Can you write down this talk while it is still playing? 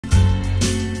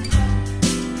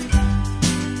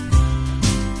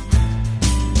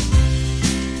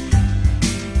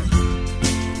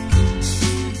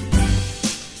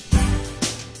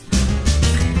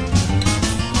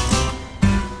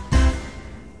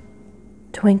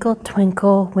Twinkle,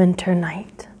 twinkle, winter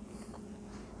night.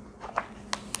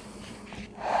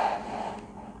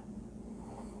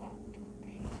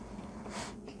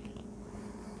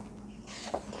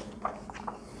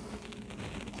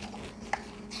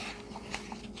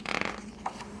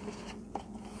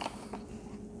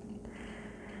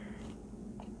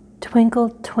 Twinkle,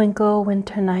 twinkle,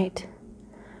 winter night.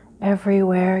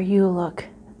 Everywhere you look,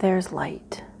 there's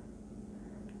light.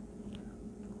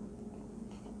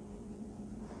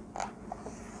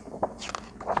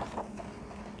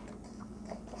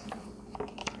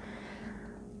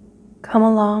 Come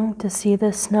along to see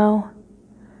the snow.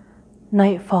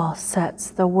 Nightfall sets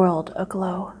the world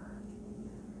aglow.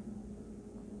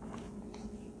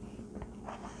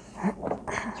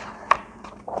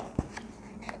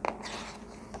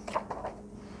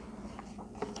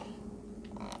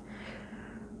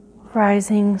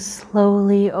 Rising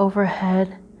slowly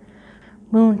overhead,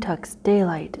 moon tucks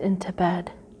daylight into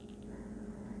bed.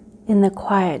 In the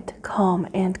quiet, calm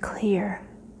and clear,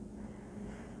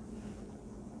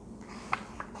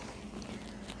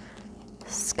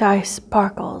 sky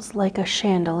sparkles like a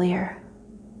chandelier.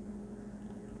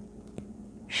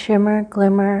 Shimmer,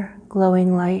 glimmer,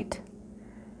 glowing light.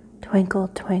 Twinkle,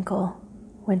 twinkle,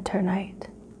 winter night.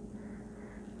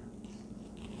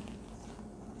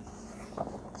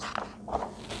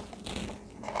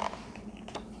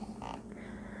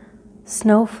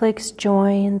 Snowflakes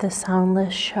join the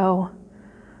soundless show,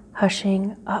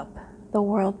 hushing up the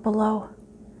world below.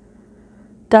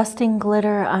 Dusting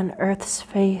glitter on earth's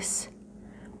face,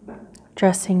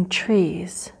 dressing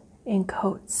trees in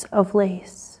coats of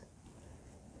lace.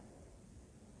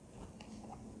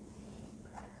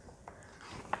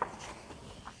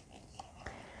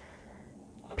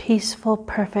 Peaceful,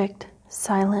 perfect,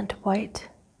 silent white.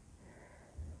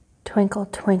 Twinkle,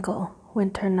 twinkle,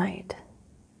 winter night.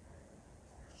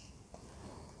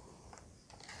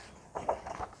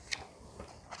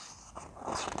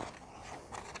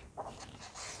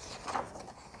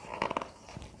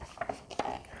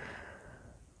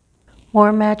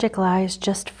 More magic lies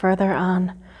just further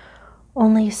on,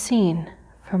 only seen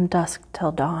from dusk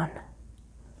till dawn.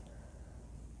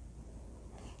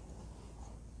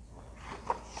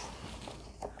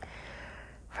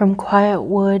 From quiet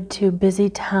wood to busy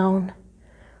town,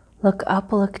 look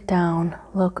up, look down,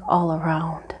 look all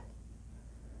around.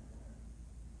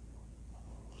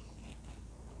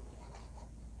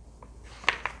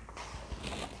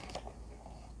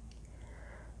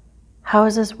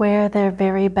 Houses wear their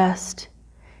very best,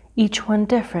 each one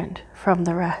different from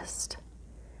the rest.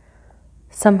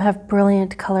 Some have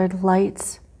brilliant colored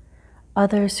lights,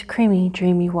 others creamy,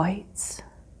 dreamy whites.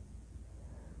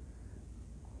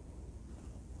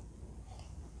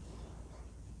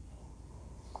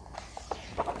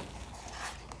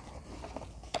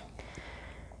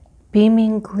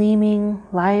 Beaming, gleaming,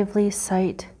 lively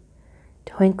sight,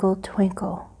 twinkle,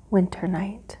 twinkle, winter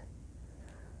night.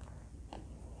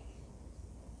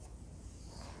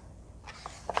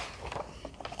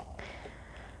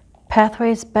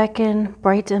 Pathways beckon,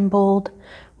 bright and bold,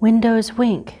 windows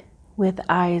wink with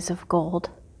eyes of gold.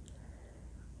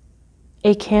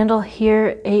 A candle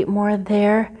here, 8 more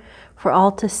there, for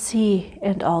all to see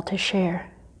and all to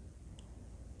share.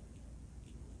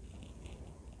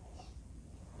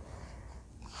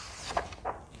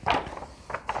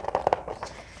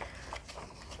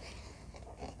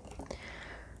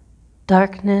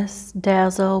 Darkness,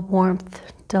 dazzle, warmth,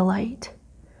 delight.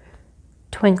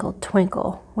 Twinkle,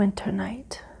 twinkle, winter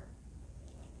night.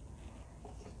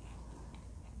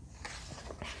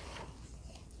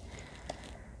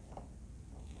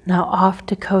 Now off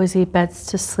to cozy beds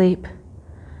to sleep,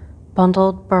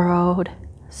 bundled, burrowed,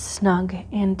 snug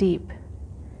and deep.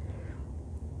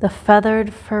 The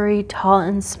feathered, furry, tall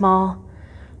and small,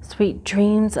 sweet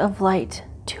dreams of light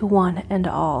to one and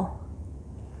all.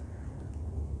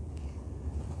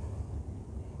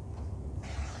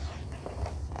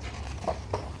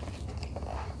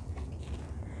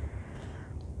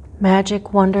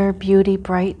 Magic, wonder, beauty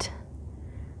bright,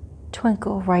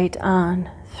 twinkle right on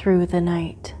through the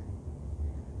night.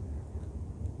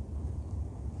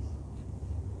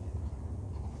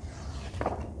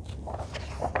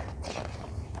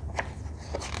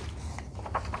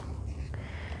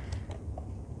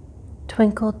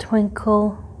 Twinkle,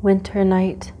 twinkle, winter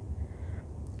night,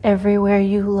 everywhere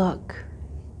you look,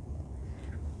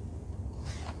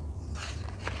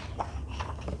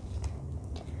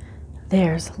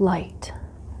 there's light.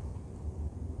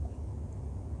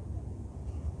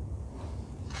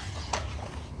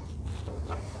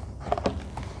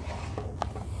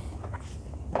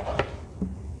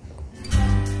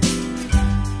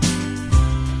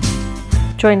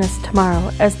 Join us tomorrow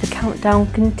as the countdown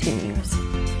continues.